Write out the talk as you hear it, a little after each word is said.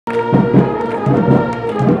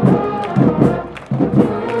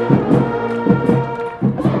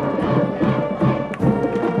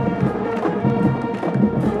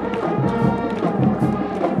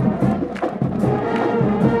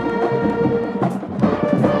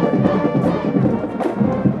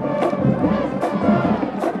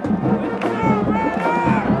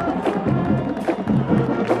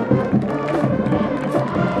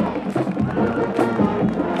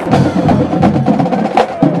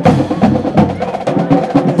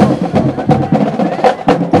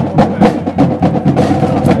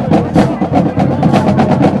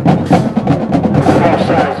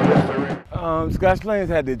Scotch Plains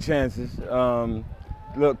had their chances. A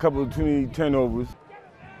couple of too many turnovers.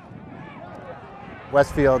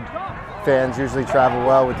 Westfield fans usually travel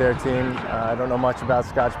well with their team. I don't know much about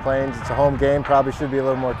Scotch Plains. It's a home game, probably should be a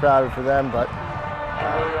little more crowded for them, but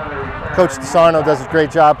Coach DeSarno does a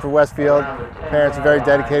great job for Westfield. Parents are very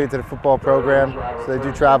dedicated to the football program, so they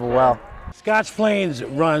do travel well. Scotch Plains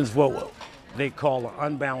runs what they call an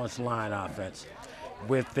unbalanced line offense,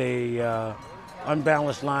 with a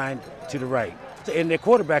unbalanced line to the right. And their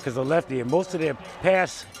quarterback is a lefty, and most of their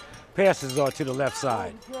passes are to the left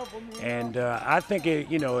side. And I think,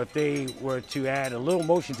 if they were to add a little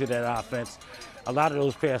motion to that offense, a lot of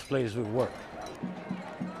those pass plays would work.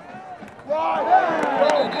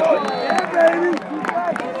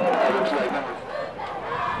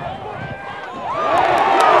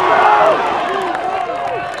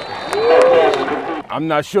 I'm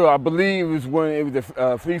not sure. I believe it was when it was the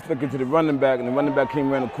flea flicker to the running back, and the running back came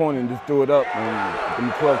around the corner and just threw it up, and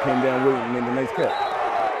the 12 came down with it and made a nice catch.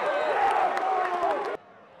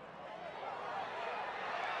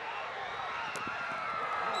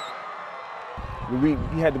 We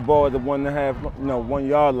had the ball at the 1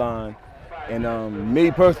 yard line, and me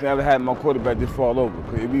personally, I ever had my quarterback just fall over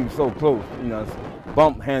because we were so close.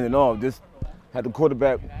 Bump, handing off, just had the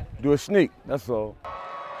quarterback do a sneak. That's all.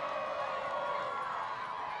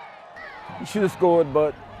 He should have scored,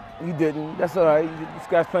 but he didn't. That's all right.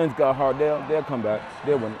 Scotch Plains got hard. They'll come back.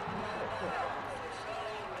 They'll win it.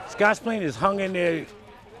 Scotch Plains has hung in there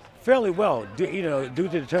fairly well, due to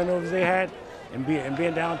the turnovers they had and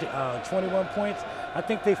being down to 21 points. I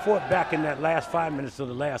think they fought back in that last 5 minutes of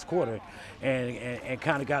the last quarter and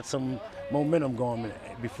kind of got some momentum going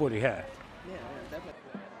before the half.